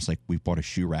around the house. Like we bought a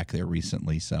shoe rack there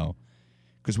recently, so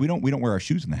because we don't wear our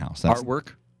shoes in the house. That's,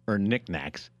 Artwork or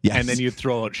knickknacks, Yes. and then you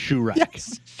throw out shoe rack.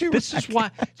 Yes, shoe This rack. is why.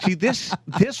 See this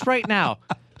right now.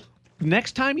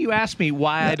 Next time you ask me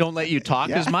why I don't let you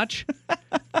talk as much,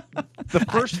 the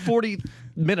first 40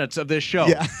 minutes of this show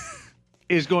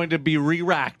is going to be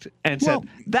re-racked and said,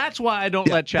 that's why I don't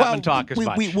let Chapman talk as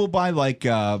much. We'll buy like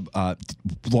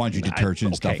laundry detergent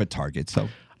and stuff okay. at Target. So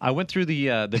I went through the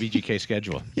VGK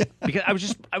schedule because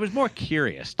I was more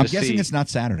curious to I'm guessing it's not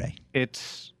Saturday.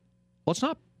 It's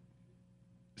not.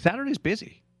 Saturday's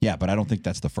busy. Yeah, but I don't think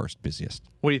that's the first busiest.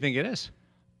 What do you think it is?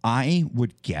 I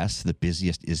would guess the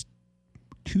busiest is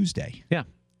Tuesday. Yeah.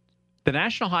 The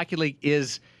National Hockey League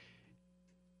is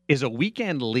a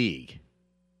weekend league,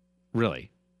 really.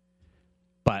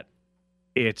 But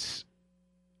it's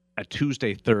a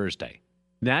Tuesday, Thursday.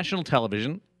 National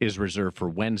television is reserved for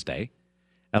Wednesday.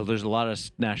 There's a lot of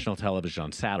national television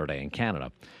on Saturday in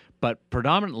Canada. But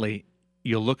predominantly,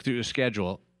 you'll look through your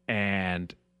schedule,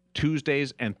 and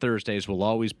Tuesdays and Thursdays will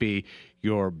always be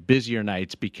your busier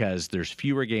nights because there's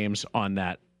fewer games on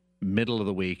that middle of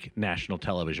the week national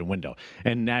television window.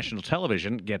 And national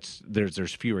television gets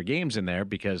there's fewer games in there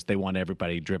because they want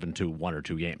everybody driven to one or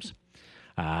two games.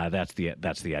 That's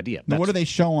the idea. Now, what do they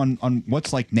show on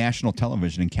what's like national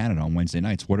television in Canada on Wednesday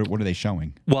nights? What are they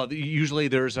showing? Well, usually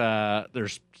there's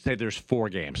 4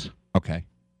 games. Okay.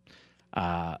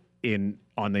 On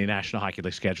the National Hockey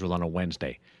League schedule on a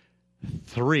Wednesday.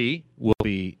 3 will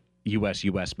be U.S.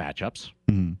 matchups.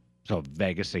 Mm-hmm. So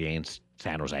Vegas against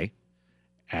San Jose,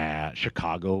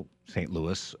 Chicago, St.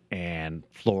 Louis, and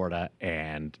Florida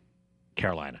and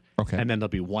Carolina. Okay. And then there'll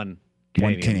be one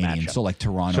Canadian matchup. So like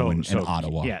Toronto and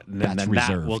Ottawa. Yeah, and that's then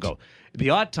reserved. that will go. The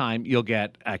odd time you'll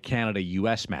get a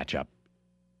Canada-U.S. matchup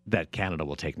that Canada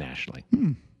will take nationally.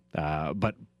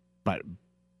 But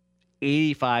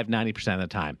 85, 90% of the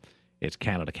time, it's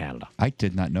Canada. I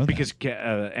did not know that. Because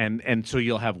and so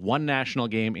you'll have one national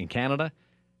game in Canada,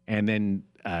 and then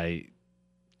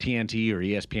TNT or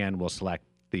ESPN will select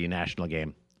the national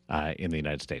game in the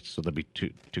United States. So there'll be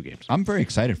two games. I'm very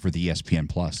excited for the ESPN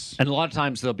Plus. And a lot of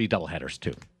times there'll be doubleheaders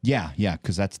too. Yeah,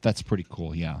 because that's pretty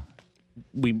cool. Yeah.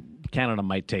 Canada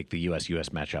might take the U.S.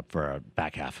 matchup for a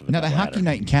back half of it. Now the hockey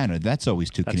night in Canada, that's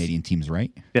always two Canadian teams,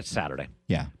 right? It's Saturday.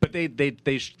 Yeah. But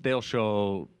they'll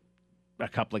show a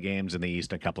couple of games in the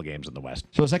East, a couple of games in the West.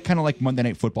 So is that kind of like Monday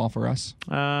Night Football for us?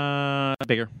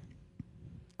 Bigger.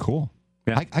 Cool.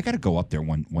 Yeah. I got to go up there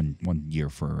one year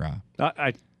for.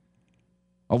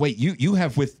 Oh wait, you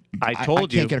have with. I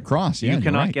told you can't get across. Yeah, you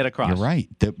cannot right. get across. You're right.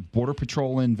 The Border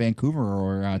Patrol in Vancouver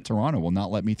or Toronto will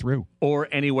not let me through. Or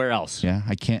anywhere else. Yeah,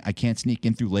 I can't sneak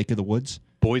in through Lake of the Woods.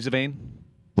 Boissevain.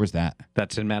 Where's that?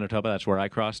 That's in Manitoba. That's where I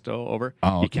crossed over.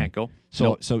 Oh, okay. You can't go.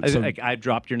 So I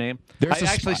dropped your name. There's I a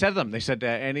actually spot. said to them. They said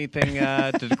anything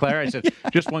to declare. I said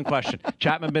just one question.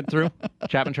 Chapman been through?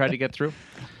 Chapman tried to get through?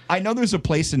 I know there's a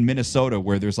place in Minnesota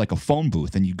where there's like a phone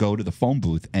booth, and you go to the phone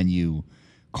booth and you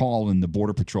call, and the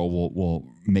Border Patrol will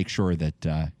make sure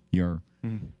that you're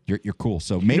cool.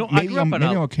 So maybe I'm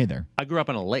okay there. I grew up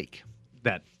on a lake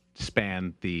that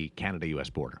spanned the Canada-U.S.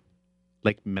 border,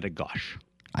 Lake Medegosh.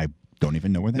 I don't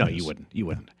even know where that is. No, you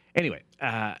wouldn't. Anyway,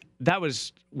 that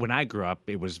was when I grew up.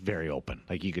 It was very open.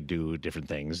 Like you could do different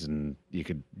things, and you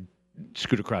could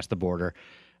scoot across the border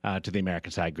to the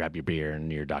American side, grab your beer and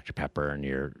your Dr. Pepper and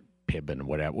your Pib and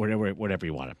whatever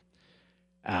you wanted.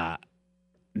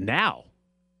 Now,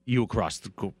 you cross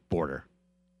the border,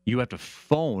 you have to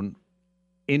phone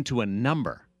into a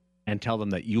number and tell them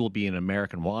that you will be in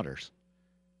American waters.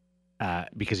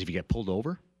 Because if you get pulled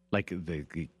over, like the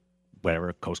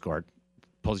whatever Coast Guard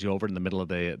pulls you over in the middle of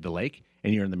the lake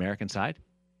and you're in the American side,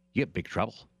 you get big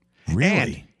trouble.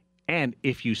 Really? And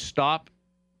if you stop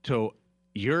to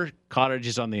your cottage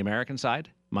is on the American side,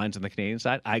 mine's on the Canadian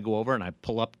side, I go over and I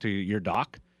pull up to your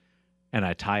dock and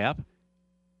I tie up.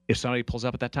 If somebody pulls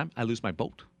up at that time, I lose my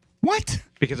boat. What?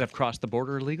 Because I've crossed the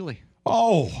border illegally.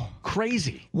 Oh.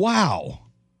 Crazy. Wow.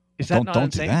 Is that not don't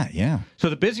insane? do that, yeah. So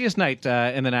the busiest night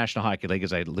in the National Hockey League,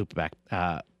 as I loop back,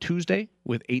 Tuesday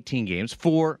with 18 games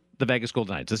for the Vegas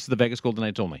Golden Knights. This is the Vegas Golden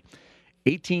Knights only.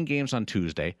 18 games on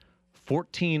Tuesday,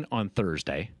 14 on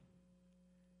Thursday.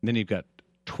 And then you've got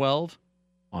 12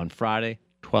 on Friday,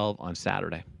 12 on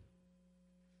Saturday.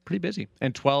 Pretty busy.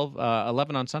 And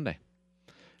 11 on Sunday.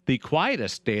 The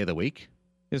quietest day of the week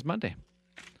is Monday.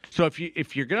 So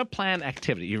if you're going to plan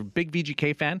activity, you're a big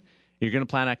VGK fan, you're going to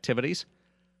plan activities,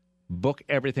 book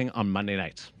everything on Monday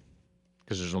nights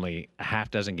because there's only a half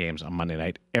dozen games on Monday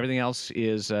night. Everything else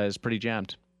is pretty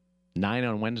jammed. 9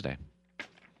 on Wednesday.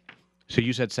 So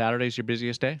you said Saturday's your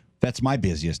busiest day? That's my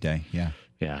busiest day, yeah.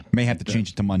 Yeah. May have to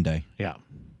change it to Monday. Yeah.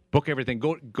 Book everything.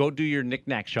 Go do your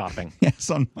knick-knack shopping. Yes,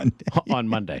 on Monday. On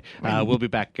Monday. We'll be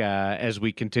back as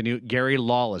we continue. Gary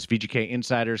Lawless, VGK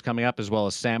Insiders coming up, as well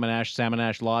as Sam and Ash,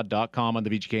 samandashlaw.com on the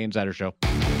VGK Insider Show.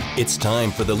 It's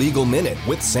time for the Legal Minute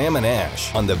with Sam and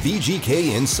Ash on the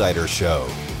VGK Insider Show.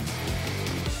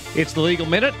 It's the Legal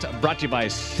Minute, brought to you by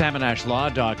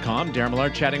samandashlaw.com. Darren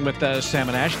Millard chatting with Sam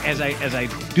and Ash. As I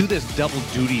do this double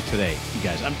duty today, you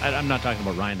guys, I'm not talking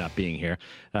about Ryan not being here.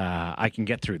 I can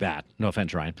get through that. No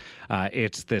offense, Ryan.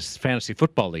 It's this fantasy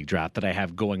football league draft that I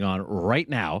have going on right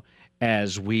now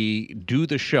as we do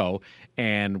the show,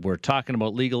 and we're talking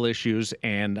about legal issues,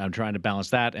 and I'm trying to balance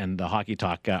that and the hockey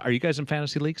talk. Are you guys in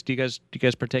fantasy leagues? Do you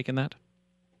guys partake in that?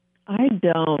 I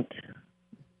don't.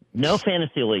 No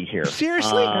fantasy league here.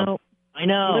 Seriously? No. I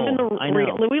know.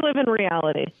 We live in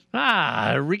reality.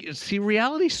 See,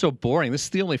 reality's so boring. This is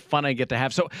the only fun I get to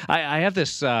have. So I have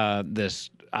this this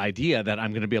idea that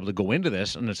I'm going to be able to go into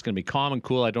this, and it's going to be calm and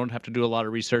cool. I don't have to do a lot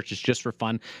of research. It's just for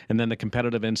fun. And then the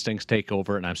competitive instincts take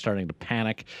over, and I'm starting to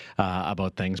panic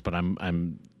about things. But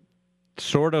I'm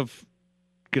sort of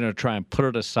going to try and put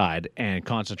it aside and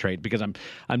concentrate because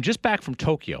I'm just back from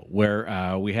Tokyo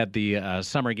where we had the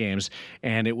summer games,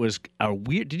 and it was a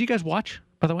weird. Did you guys watch,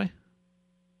 by the way?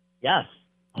 Yes,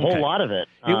 a whole lot of it.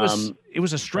 It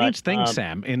was a strange thing,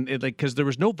 Sam, because there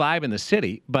was no vibe in the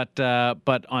city, but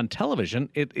on television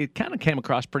it kind of came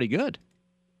across pretty good.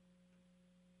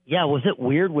 Yeah, was it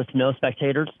weird with no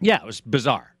spectators? Yeah, it was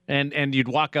bizarre. And you'd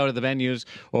walk out of the venues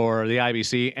or the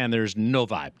IBC and there's no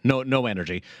vibe, no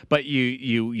energy. But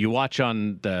you watch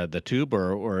on the tube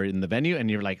or in the venue and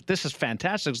you're like, this is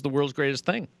fantastic. It's the world's greatest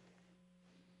thing.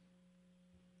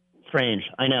 Strange,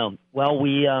 I know. Well,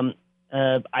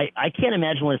 I can't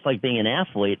imagine what it's like being an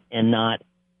athlete and not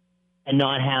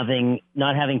having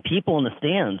people in the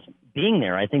stands being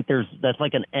there. I think that's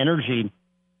like an energy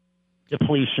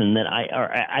depletion that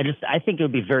I think it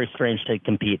would be very strange to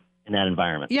compete in that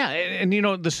environment. Yeah, and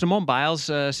the Simone Biles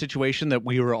situation that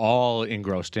we were all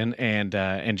engrossed in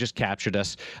and just captured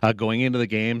us going into the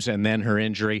games, and then her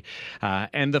injury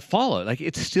and the fallout. Like,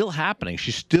 it's still happening.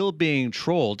 She's still being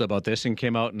trolled about this, and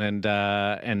came out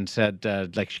and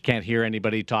said like she can't hear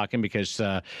anybody talking because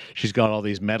she's got all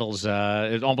these medals.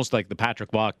 It's almost like the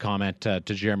Patrick Waugh comment to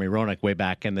Jeremy Roenick way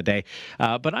back in the day.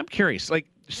 But I'm curious,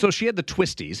 so she had the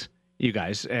twisties, you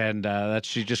guys, and that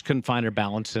she just couldn't find her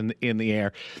balance in the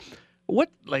air.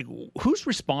 Who's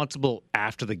responsible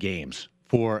after the games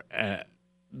for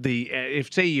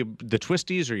if say the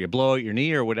twisties or you blow out your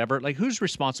knee or whatever? Who's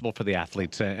responsible for the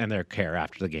athletes and their care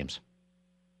after the games?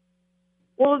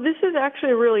 Well, this is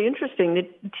actually really interesting. The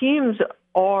teams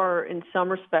are, in some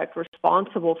respect,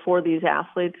 responsible for these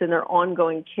athletes and their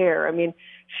ongoing care. I mean,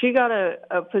 she got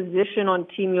a position on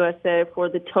Team USA for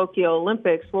the Tokyo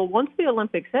Olympics. Well, once the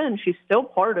Olympics end, she's still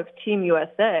part of Team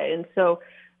USA. And so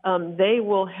they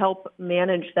will help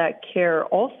manage that care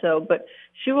also, but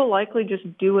she will likely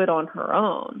just do it on her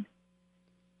own.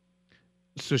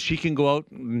 So she can go out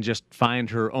and just find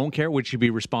her own care? Would she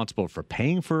be responsible for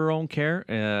paying for her own care?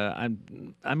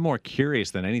 I'm more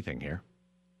curious than anything here.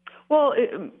 Well,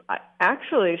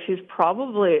 actually, she's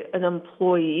probably an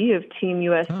employee of Team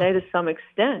USA to some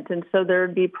extent, and so there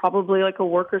would be probably like a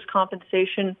workers'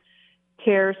 compensation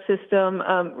care system.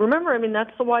 Remember, I mean,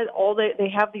 that's why they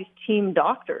have these team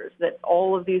doctors that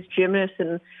all of these gymnasts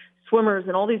and swimmers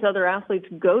and all these other athletes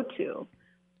go to.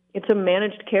 It's a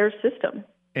managed care system.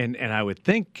 And I would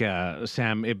think,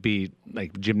 Sam, it'd be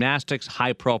like gymnastics,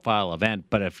 high-profile event,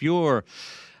 but if you're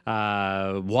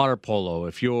water polo,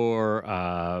 if you're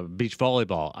beach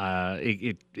volleyball,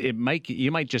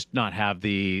 you might just not have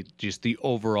the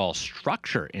overall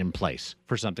structure in place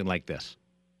for something like this.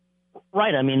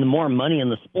 Right. I mean, the more money in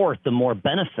the sport, the more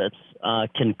benefits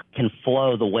can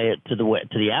flow to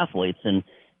the athletes, and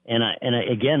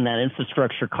again, that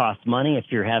infrastructure costs money. If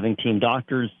you're having team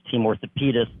doctors, team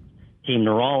orthopedists, team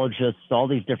neurologists, all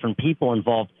these different people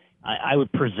involved, I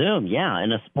would presume,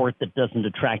 in a sport that doesn't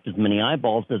attract as many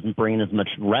eyeballs, doesn't bring in as much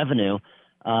revenue,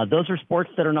 those are sports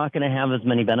that are not going to have as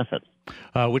many benefits.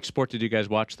 Which sport did you guys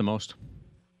watch the most?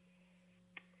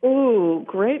 Ooh,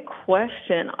 great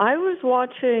question. I was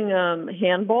watching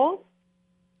handball.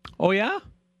 Oh, yeah?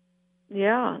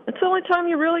 Yeah, it's the only time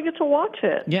you really get to watch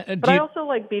it. Yeah, but I also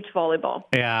like beach volleyball.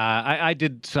 Yeah, I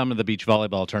did some of the beach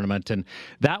volleyball tournament, and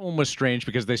that one was strange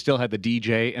because they still had the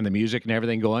DJ and the music and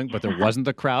everything going, but there wasn't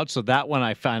the crowd. So that one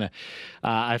I found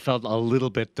I felt a little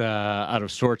bit out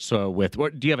of sorts with.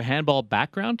 Do you have a handball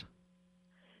background?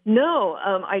 No,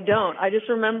 I don't. I just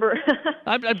remember,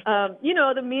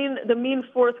 the mean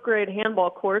fourth grade handball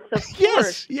courts. Of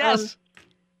course. Yes.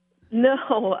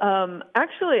 No,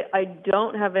 actually, I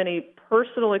don't have any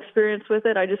personal experience with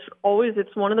it.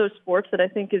 It's one of those sports that I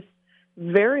think is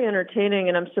very entertaining,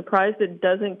 and I'm surprised it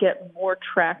doesn't get more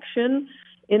traction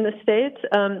in the States.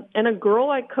 And a girl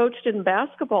I coached in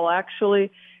basketball, actually,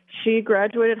 she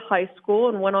graduated high school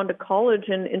and went on to college,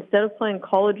 and instead of playing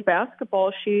college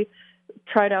basketball, she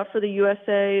tried out for the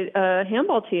USA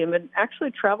handball team and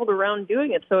actually traveled around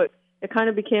doing it. So it kind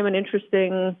of became an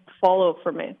interesting follow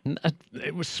for me.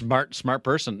 It was smart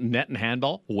person. Net and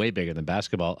handball, way bigger than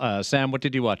basketball. Sam, what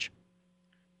did you watch?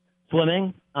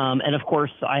 Swimming. And, of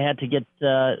course, I had to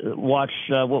watch,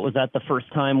 what was that, the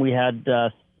first time we had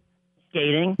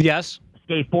skating? Yes.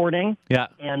 Skateboarding. Yeah.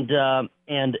 And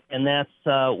that's,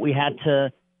 we had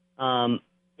to, I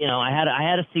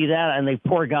had to see that. And the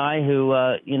poor guy who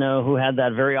had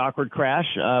that very awkward crash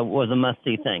was a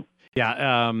must-see thing.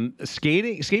 Yeah,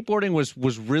 skateboarding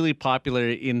was really popular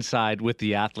inside with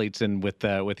the athletes and with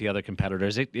the other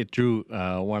competitors. It drew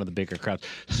one of the bigger crowds.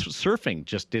 Surfing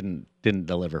just didn't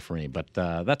deliver for me, but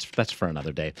that's for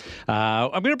another day.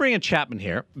 I'm going to bring in Chapman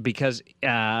here because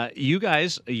you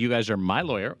guys are my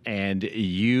lawyer, and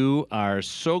you are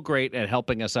so great at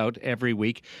helping us out every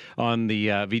week on the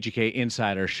VGK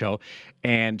Insider Show.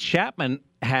 And Chapman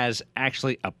has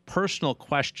actually a personal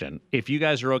question. If you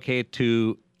guys are okay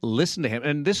to listen to him,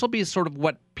 and this will be sort of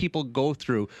what people go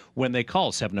through when they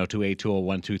call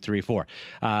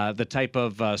 702-820-1234. The type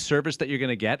of service that you're going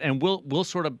to get, and we'll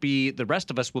sort of be, the rest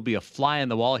of us will be a fly on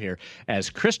the wall here as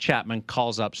Chris Chapman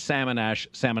calls up Sam and Ash,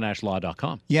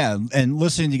 samandashlaw.com. Yeah, and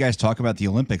listening to you guys talk about the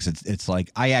Olympics, it's like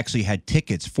I actually had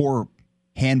tickets for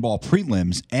handball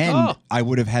prelims, and I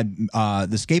would have had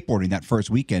the skateboarding that first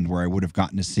weekend where I would have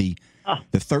gotten to see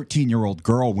the 13-year-old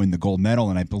girl win the gold medal,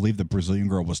 and I believe the Brazilian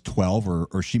girl was 12,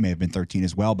 or she may have been 13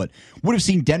 as well, but would have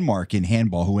seen Denmark in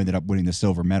handball, who ended up winning the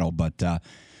silver medal. But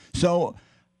so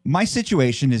my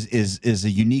situation is a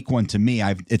unique one to me.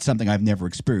 It's something I've never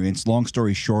experienced. Long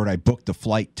story short, I booked a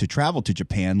flight to travel to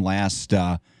Japan last,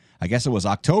 I guess it was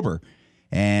October,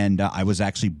 and I was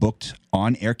actually booked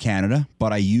on Air Canada,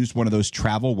 but I used one of those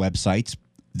travel websites.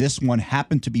 This one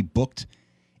happened to be booked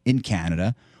in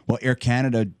Canada. Well, Air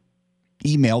Canada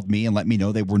emailed me and let me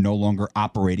know they were no longer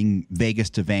operating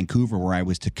Vegas to Vancouver, where I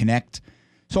was to connect.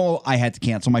 So I had to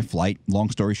cancel my flight.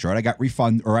 Long story short, I got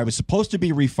refunded, or I was supposed to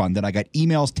be refunded. I got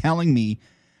emails telling me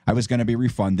I was going to be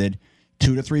refunded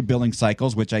 2 to 3 billing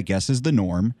cycles, which I guess is the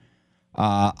norm.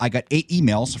 I got 8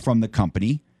 emails from the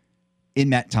company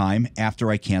in that time after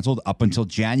I canceled up until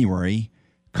January.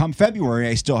 Come February,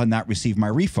 I still had not received my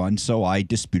refund, so I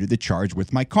disputed the charge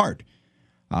with my card.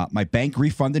 My bank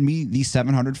refunded me the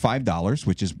 $705,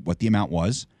 which is what the amount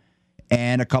was.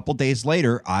 And a couple days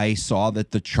later, I saw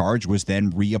that the charge was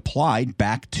then reapplied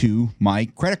back to my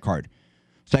credit card.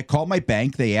 So I called my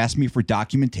bank. They asked me for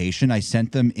documentation. I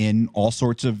sent them in all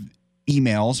sorts of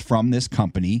emails from this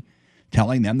company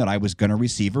telling them that I was going to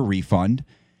receive a refund.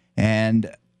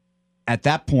 And at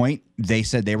that point, they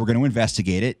said they were going to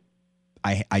investigate it.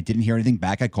 I didn't hear anything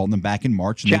back. I called them back in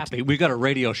March. Chappie, we got a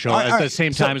radio show at the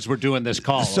same time as we're doing this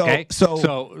call, okay?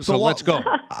 So let's go.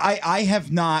 I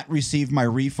have not received my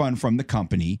refund from the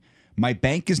company. My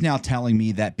bank is now telling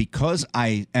me that because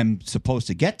I am supposed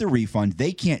to get the refund,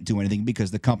 they can't do anything because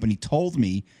the company told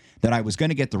me that I was going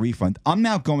to get the refund. I'm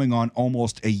now going on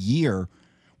almost a year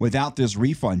without this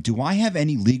refund. Do I have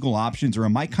any legal options, or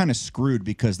am I kind of screwed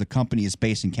because the company is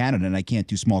based in Canada and I can't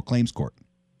do small claims court?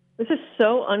 This is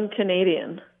so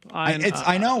un-Canadian.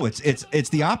 I know it's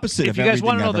the opposite. If you guys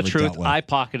want to know the truth, I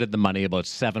pocketed the money about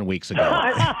 7 weeks ago,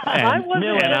 I wasn't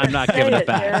and I'm not giving it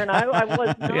back. Darren. I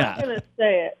was not going to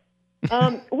say it.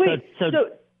 Wait.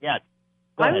 Yeah.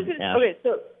 Okay.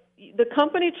 So the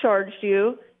company charged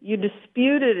you. You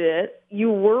disputed it.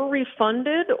 You were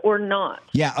refunded or not?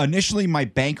 Yeah. Initially, my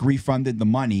bank refunded the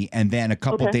money, and then a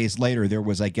couple days later, there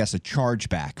was, I guess, a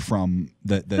chargeback from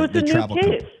the travel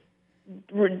company.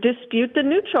 Dispute the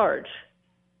new charge.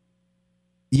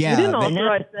 Yeah, and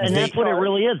that's what it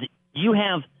really is. You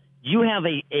have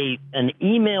an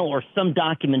email or some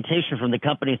documentation from the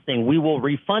company saying we will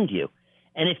refund you,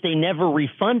 and if they never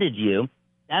refunded you,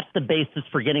 that's the basis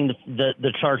for getting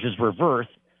the charges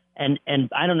reversed. And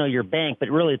I don't know your bank, but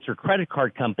really it's your credit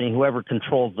card company, whoever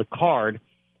controls the card.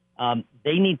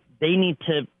 They need they need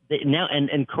to now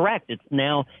and correct. It's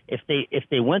now if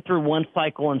they went through one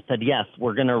cycle and said yes,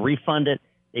 we're going to refund it.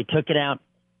 They took it out,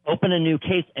 open a new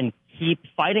case, and keep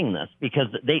fighting this because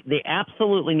they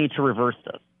absolutely need to reverse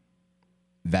this.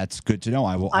 That's good to know.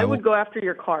 I would go after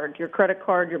your card, your credit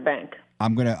card, your bank.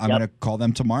 I'm gonna call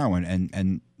them tomorrow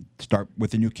and start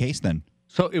with a new case then.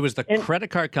 So it was the credit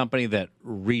card company that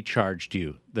recharged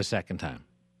you the second time?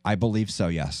 I believe so,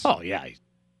 yes. Oh, yeah.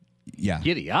 Yeah.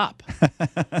 Giddy up.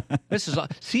 This is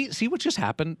see what just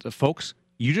happened, folks?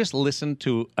 You just listened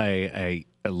to a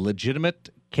legitimate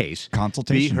case.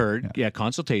 Consultation. Be heard. Yeah,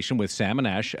 consultation with Sam and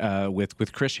Ash,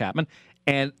 with Chris Chapman.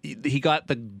 And he got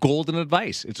the golden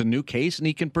advice. It's a new case, and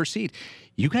he can proceed.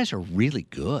 You guys are really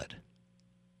good.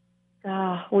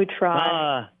 We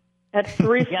try. At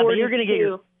 342. Yeah, but you're going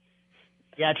to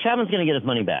get Chapman's going to get his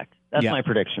money back. That's my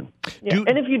prediction. Yeah.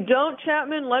 And if you don't,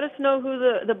 Chapman, let us know who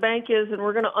the bank is, and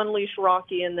we're going to unleash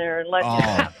Rocky in there and let you.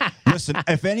 Listen,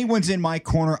 if anyone's in my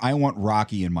corner, I want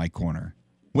Rocky in my corner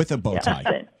with a bow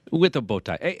tie. With a bow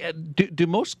tie. Do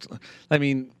most? I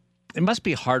mean, it must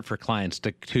be hard for clients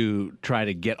to try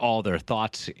to get all their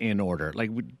thoughts in order. Like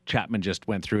Chapman just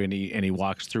went through, and he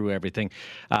walks through everything.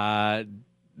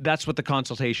 That's what the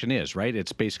consultation is, right?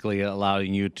 It's basically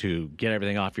allowing you to get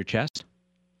everything off your chest.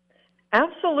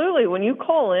 Absolutely. When you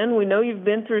call in, we know you've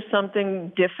been through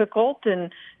something difficult and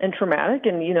traumatic,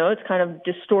 and it's kind of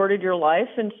distorted your life.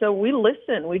 And so we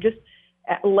listen. We just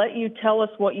let you tell us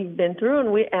what you've been through,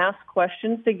 and we ask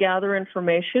questions to gather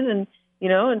information. And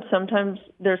and sometimes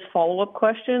there's follow-up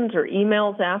questions or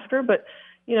emails after, but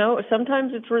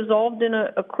sometimes it's resolved in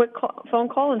a quick phone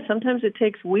call, and sometimes it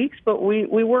takes weeks, but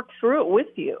we work through it with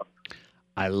you.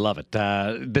 I love it.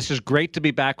 This is great to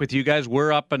be back with you guys.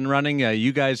 We're up and running.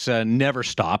 You guys never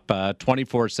stop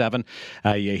 24/7.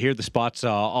 You hear the spots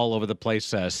all over the place.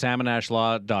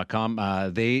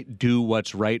 SamandAshLaw.com. They do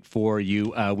what's right for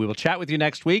you. We will chat with you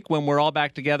next week when we're all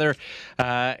back together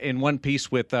in one piece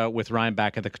with Ryan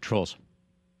back at the controls.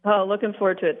 Oh, looking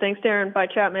forward to it. Thanks, Darren. Bye,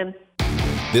 Chapman.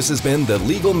 This has been the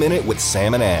Legal Minute with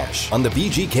Sam and Ash on the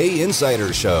VGK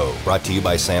Insider Show, brought to you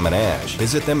by Sam and Ash.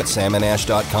 Visit them at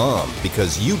SamandAsh.com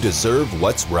because you deserve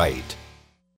what's right.